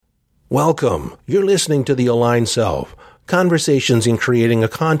Welcome. You're listening to The Aligned Self, Conversations in Creating a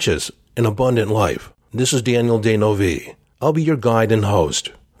Conscious and Abundant Life. This is Daniel D'Neuville. I'll be your guide and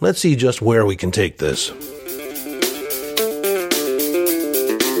host. Let's see just where we can take this.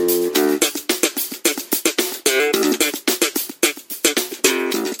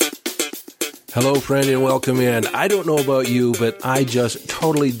 Hello, friend, and welcome in. I don't know about you, but I just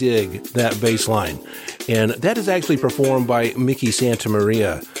totally dig that bass line. And that is actually performed by Mickey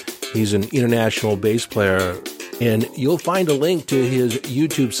Santamaria. He's an international bass player, and you'll find a link to his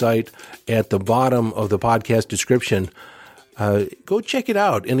YouTube site at the bottom of the podcast description. Go check it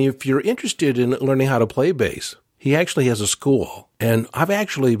out. And if you're interested in learning how to play bass, he actually has a school, and I've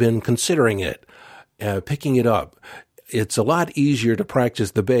actually been considering it, picking it up. It's a lot easier to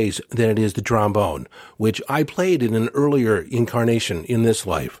practice the bass than it is the trombone, which I played in an earlier incarnation in this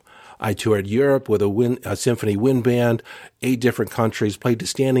life. I toured Europe with a symphony wind band, 8 different countries, played to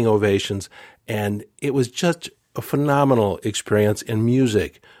standing ovations, and it was just a phenomenal experience, and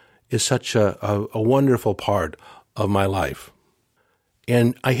music is such a wonderful part of my life.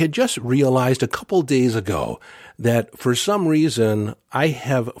 And I had just realized a couple days ago that for some reason I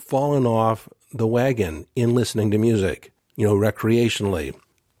have fallen off the wagon in listening to music, recreationally.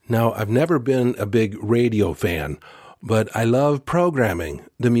 Now, I've never been a big radio fan, but I love programming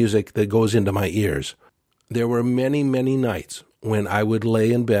the music that goes into my ears. There were many, many nights when I would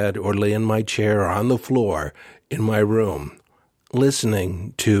lay in bed or lay in my chair or on the floor in my room,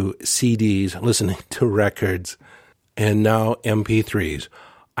 listening to CDs, listening to records, and now MP3s.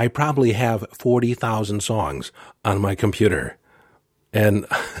 I probably have 40,000 songs on my computer. And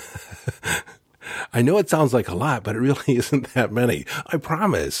I know it sounds like a lot, but it really isn't that many. I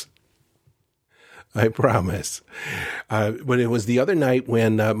promise. But it was the other night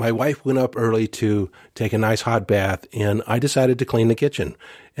when my wife went up early to take a nice hot bath, and I decided to clean the kitchen.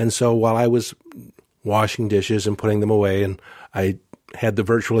 And so while I was washing dishes and putting them away, and I had the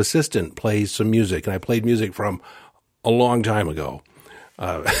virtual assistant play some music, and I played music from a long time ago,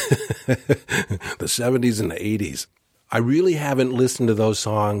 the 70s and the 80s. I really haven't listened to those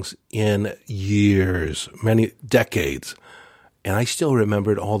songs in years, many decades, and I still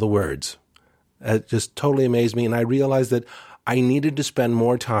remembered all the words. It just totally amazed me, and I realized that I needed to spend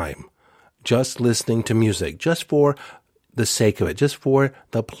more time just listening to music, just for the sake of it, just for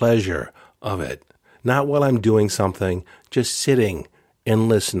the pleasure of it. Not while I'm doing something, just sitting and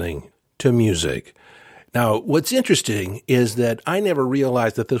listening to music. Now, what's interesting is that I never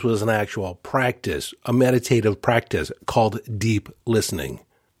realized that this was an actual practice, a meditative practice called deep listening.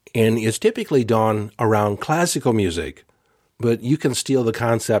 And it's typically done around classical music, but you can steal the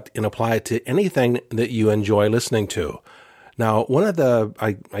concept and apply it to anything that you enjoy listening to. Now, one of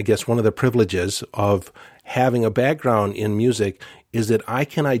the privileges of having a background in music is that I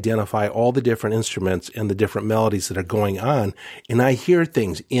can identify all the different instruments and the different melodies that are going on, and I hear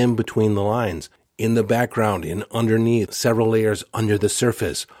things in between the lines, in the background, and underneath, several layers under the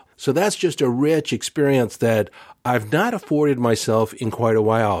surface. So that's just a rich experience that I've not afforded myself in quite a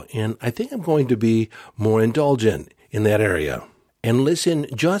while, and I think I'm going to be more indulgent in that area and listen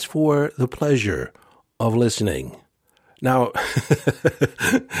just for the pleasure of listening. Now,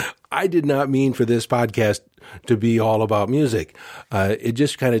 I did not mean for this podcast to be all about music. It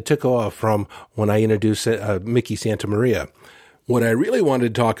just kind of took off from when I introduced Mickey Santamaria. What I really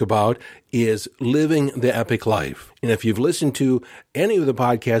wanted to talk about is living the epic life. And if you've listened to any of the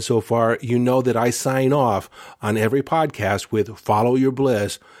podcasts so far, you know that I sign off on every podcast with follow your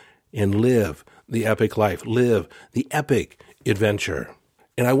bliss and live the epic life, live the epic adventure.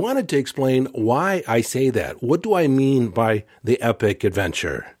 And I wanted to explain why I say that. What do I mean by the epic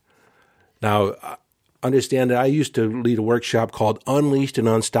adventure? Now, understand that I used to lead a workshop called Unleashed and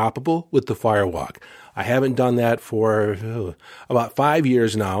Unstoppable with the Firewalk. I haven't done that for about 5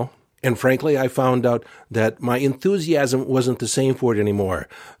 years now. And frankly, I found out that my enthusiasm wasn't the same for it anymore.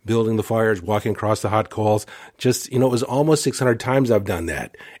 Building the fires, walking across the hot coals, it was almost 600 times I've done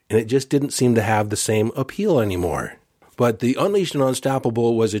that. And it just didn't seem to have the same appeal anymore. But the Unleashed and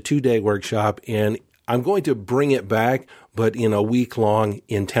Unstoppable was a 2-day workshop, and I'm going to bring it back, but in a week-long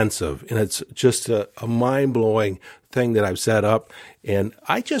intensive. And it's just a mind-blowing thing that I've set up. And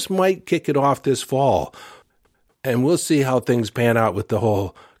I just might kick it off this fall. And we'll see how things pan out with the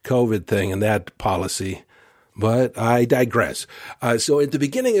whole COVID thing and that policy. But I digress. So at the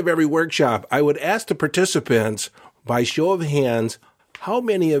beginning of every workshop, I would ask the participants, by show of hands, how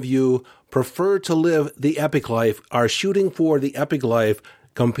many of you prefer to live the epic life, are shooting for the epic life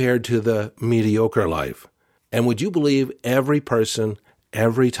compared to the mediocre life? And would you believe every person,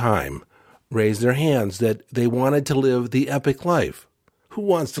 every time, raised their hands that they wanted to live the epic life? Who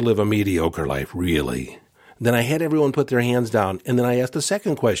wants to live a mediocre life, really? Then I had everyone put their hands down, and then I asked the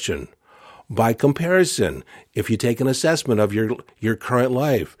second question. By comparison, if you take an assessment of your current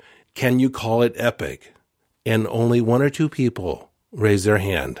life, can you call it epic? And only one or two people raised their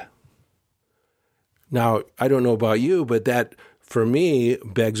hand. Now, I don't know about you, but that, for me,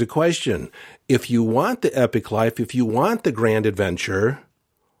 begs a question. If you want the epic life, if you want the grand adventure,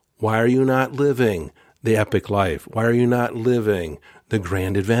 why are you not living the epic life? Why are you not living the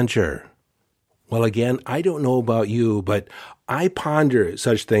grand adventure? Well, again, I don't know about you, but I ponder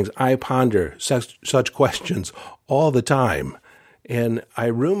such things. I ponder such questions all the time. And I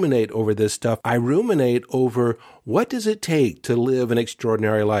ruminate over this stuff. I ruminate over what does it take to live an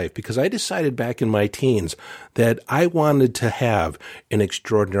extraordinary life? Because I decided back in my teens that I wanted to have an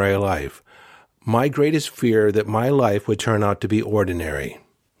extraordinary life. My greatest fear that my life would turn out to be ordinary.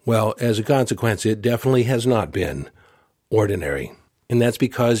 Well, as a consequence, it definitely has not been ordinary. And that's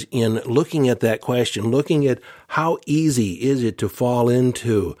because in looking at that question, looking at how easy is it to fall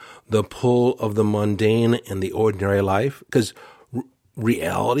into the pull of the mundane and the ordinary life, because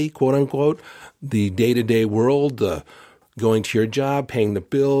reality, quote unquote, the day-to-day world, the going to your job, paying the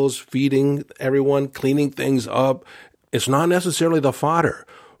bills, feeding everyone, cleaning things up, it's not necessarily the fodder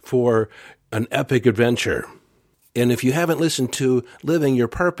for an epic adventure. And if you haven't listened to Living Your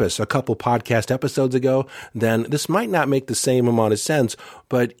Purpose a couple podcast episodes ago, then this might not make the same amount of sense,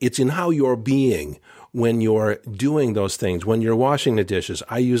 but it's in how you're being when you're doing those things, when you're washing the dishes.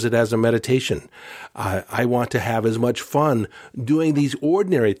 I use it as a meditation. I want to have as much fun doing these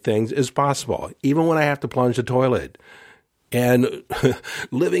ordinary things as possible, even when I have to plunge the toilet. And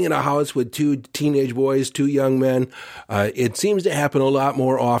living in a house with two teenage boys, two young men, it seems to happen a lot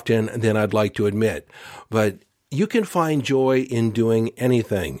more often than I'd like to admit. But you can find joy in doing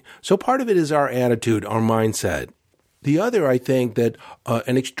anything. So part of it is our attitude, our mindset. The other, I think, that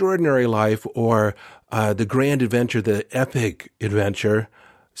an extraordinary life or the grand adventure, the epic adventure,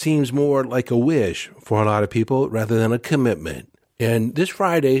 seems more like a wish for a lot of people rather than a commitment. And this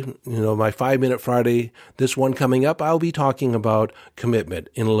Friday, my 5-Minute Friday, this one coming up, I'll be talking about commitment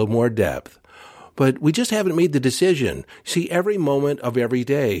in a little more depth. But we just haven't made the decision. See, every moment of every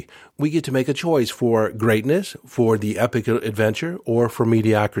day, we get to make a choice for greatness, for the epic adventure, or for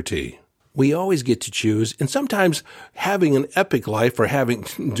mediocrity. We always get to choose, and sometimes having an epic life or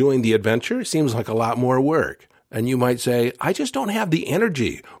doing the adventure seems like a lot more work. And you might say, I just don't have the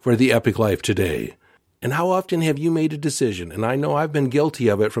energy for the epic life today. And how often have you made a decision, and I know I've been guilty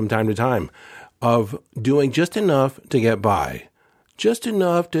of it from time to time, of doing just enough to get by, just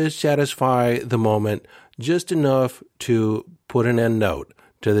enough to satisfy the moment, just enough to put an end note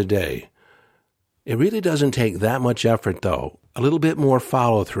to the day. It really doesn't take that much effort, though. A little bit more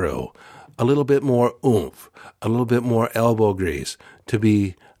follow-through, a little bit more oomph, a little bit more elbow grease to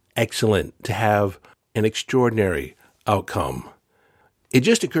be excellent, to have an extraordinary outcome. It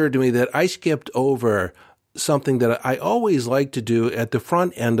just occurred to me that I skipped over something that I always like to do at the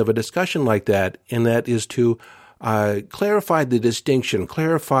front end of a discussion like that, and that is to clarify the distinction,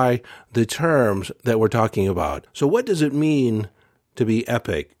 clarify the terms that we're talking about. So what does it mean to be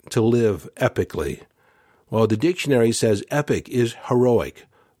epic, to live epically? Well, the dictionary says epic is heroic,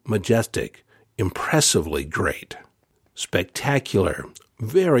 majestic, impressively great, spectacular,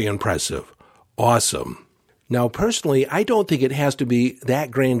 very impressive, awesome. Now, personally, I don't think it has to be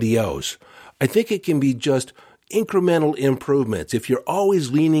that grandiose. I think it can be just incremental improvements. If you're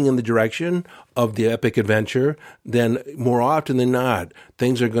always leaning in the direction of the epic adventure, then more often than not,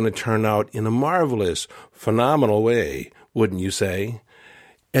 things are going to turn out in a marvelous, phenomenal way, wouldn't you say?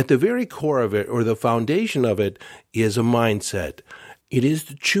 At the very core of it, or the foundation of it, is a mindset. It is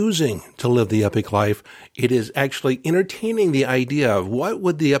the choosing to live the epic life. It is actually entertaining the idea of what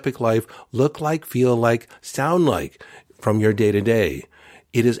would the epic life look like, feel like, sound like from your day to day.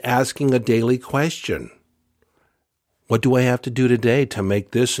 It is asking a daily question. What do I have to do today to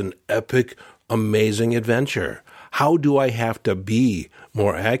make this an epic, amazing adventure? How do I have to be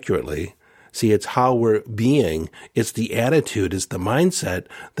more accurately? See, it's how we're being. It's the attitude, it's the mindset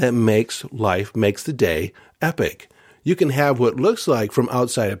that makes life, makes the day epic. You can have what looks like from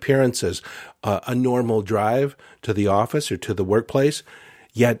outside appearances a normal drive to the office or to the workplace,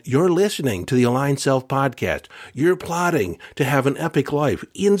 yet you're listening to the Aligned Self podcast. You're plotting to have an epic life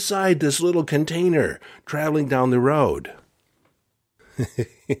inside this little container traveling down the road.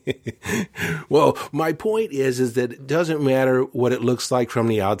 Well, my point is that it doesn't matter what it looks like from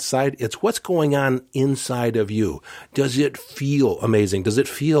the outside. It's what's going on inside of you. Does it feel amazing? Does it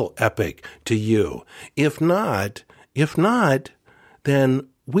feel epic to you? If not, then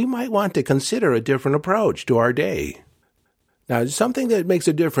we might want to consider a different approach to our day. Now, something that makes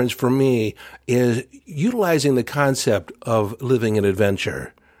a difference for me is utilizing the concept of living an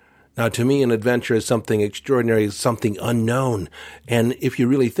adventure. Now, to me, an adventure is something extraordinary, something unknown. And if you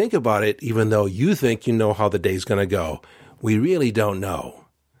really think about it, even though you think you know how the day's going to go, we really don't know.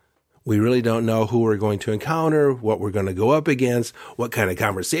 We really don't know who we're going to encounter, what we're going to go up against, what kind of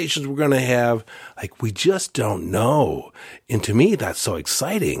conversations we're going to have. Like, we just don't know. And to me, that's so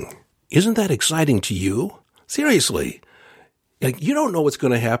exciting. Isn't that exciting to you? Seriously. Like, you don't know what's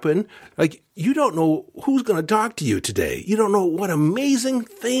going to happen. Like, you don't know who's going to talk to you today. You don't know what amazing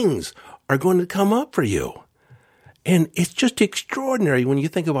things are going to come up for you. And it's just extraordinary when you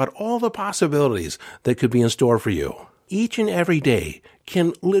think about all the possibilities that could be in store for you. Each and every day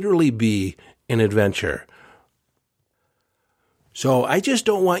can literally be an adventure. So I just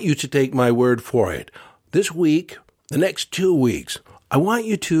don't want you to take my word for it. This week, the next 2 weeks, I want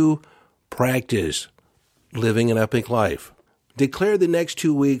you to practice living an epic life. Declare the next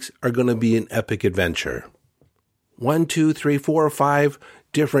 2 weeks are going to be an epic adventure. 1, 2, 3, 4, or 5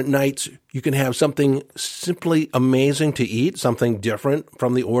 different nights. You can have something simply amazing to eat, something different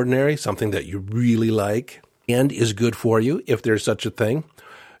from the ordinary, something that you really like and is good for you, if there's such a thing.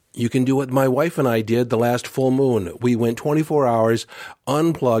 You can do what my wife and I did the last full moon. We went 24 hours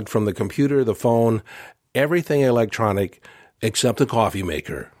unplugged from the computer, the phone, everything electronic except the coffee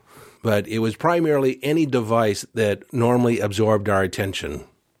maker. But it was primarily any device that normally absorbed our attention.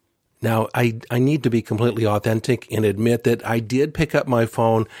 Now, I need to be completely authentic and admit that I did pick up my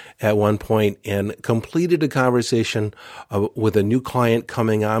phone at one point and completed a conversation with a new client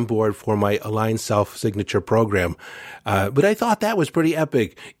coming on board for my Align Self Signature program. But I thought that was pretty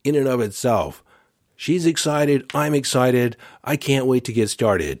epic in and of itself. She's excited. I'm excited. I can't wait to get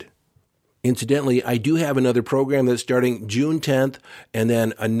started. Incidentally, I do have another program that's starting June 10th, and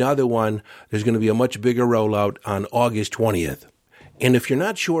then another one. There's going to be a much bigger rollout on August 20th. And if you're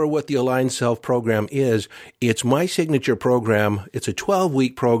not sure what the Align Self program is, it's my signature program. It's a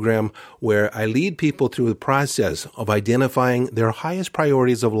 12-week program where I lead people through the process of identifying their highest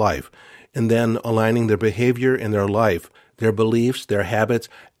priorities of life and then aligning their behavior and their life, their beliefs, their habits,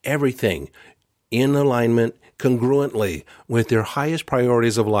 everything in alignment congruently with their highest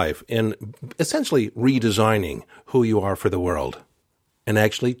priorities of life, and essentially redesigning who you are for the world and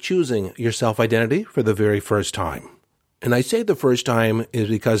actually choosing your self-identity for the very first time. And I say the first time is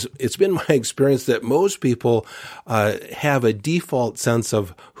because it's been my experience that most people have a default sense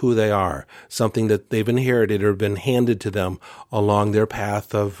of who they are, something that they've inherited or been handed to them along their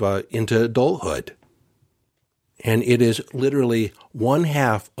path of into adulthood. And it is literally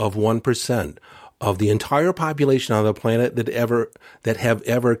 0.5% of the entire population on the planet that have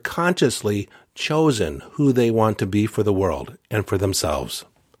ever consciously chosen who they want to be for the world and for themselves.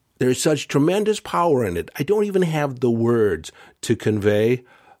 There's such tremendous power in it. I don't even have the words to convey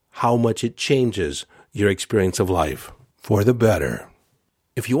how much it changes your experience of life for the better.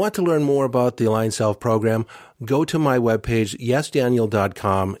 If you want to learn more about the Align Self program, go to my webpage,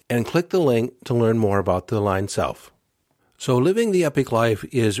 yesdaniel.com, and click the link to learn more about the Align Self. So living the epic life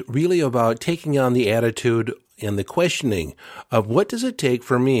is really about taking on the attitude and the questioning of what does it take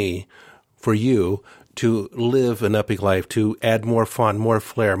for me, for you, to live an epic life, to add more fun, more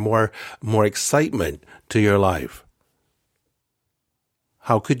flair, more excitement to your life.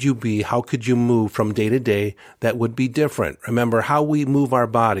 How could you move from day to day that would be different? Remember, how we move our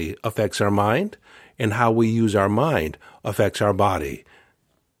body affects our mind, and how we use our mind affects our body.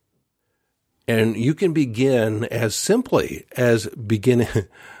 And you can begin as simply as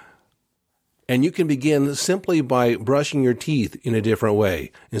And you can begin simply by brushing your teeth in a different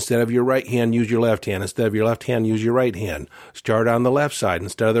way. Instead of your right hand, use your left hand. Instead of your left hand, use your right hand. Start on the left side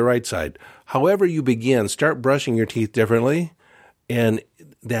instead of the right side. However you begin, start brushing your teeth differently. And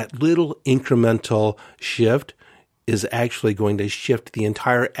that little incremental shift is actually going to shift the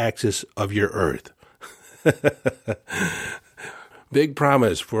entire axis of your earth. Big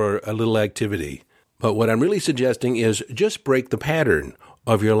promise for a little activity. But what I'm really suggesting is just break the pattern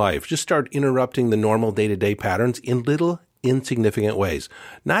of your life. Just start interrupting the normal day-to-day patterns in little insignificant ways.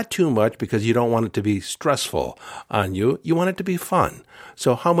 Not too much because you don't want it to be stressful on you. You want it to be fun.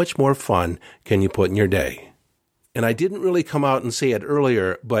 So how much more fun can you put in your day? And I didn't really come out and say it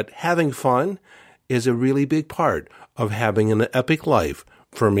earlier, but having fun is a really big part of having an epic life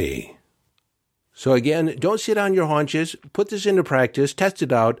for me. So again, don't sit on your haunches. Put this into practice. Test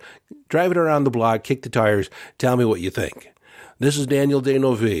it out. Drive it around the block. Kick the tires. Tell me what you think. This is Daniel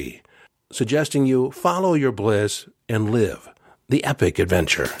D'Neuville, suggesting you follow your bliss and live the epic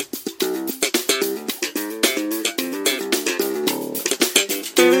adventure.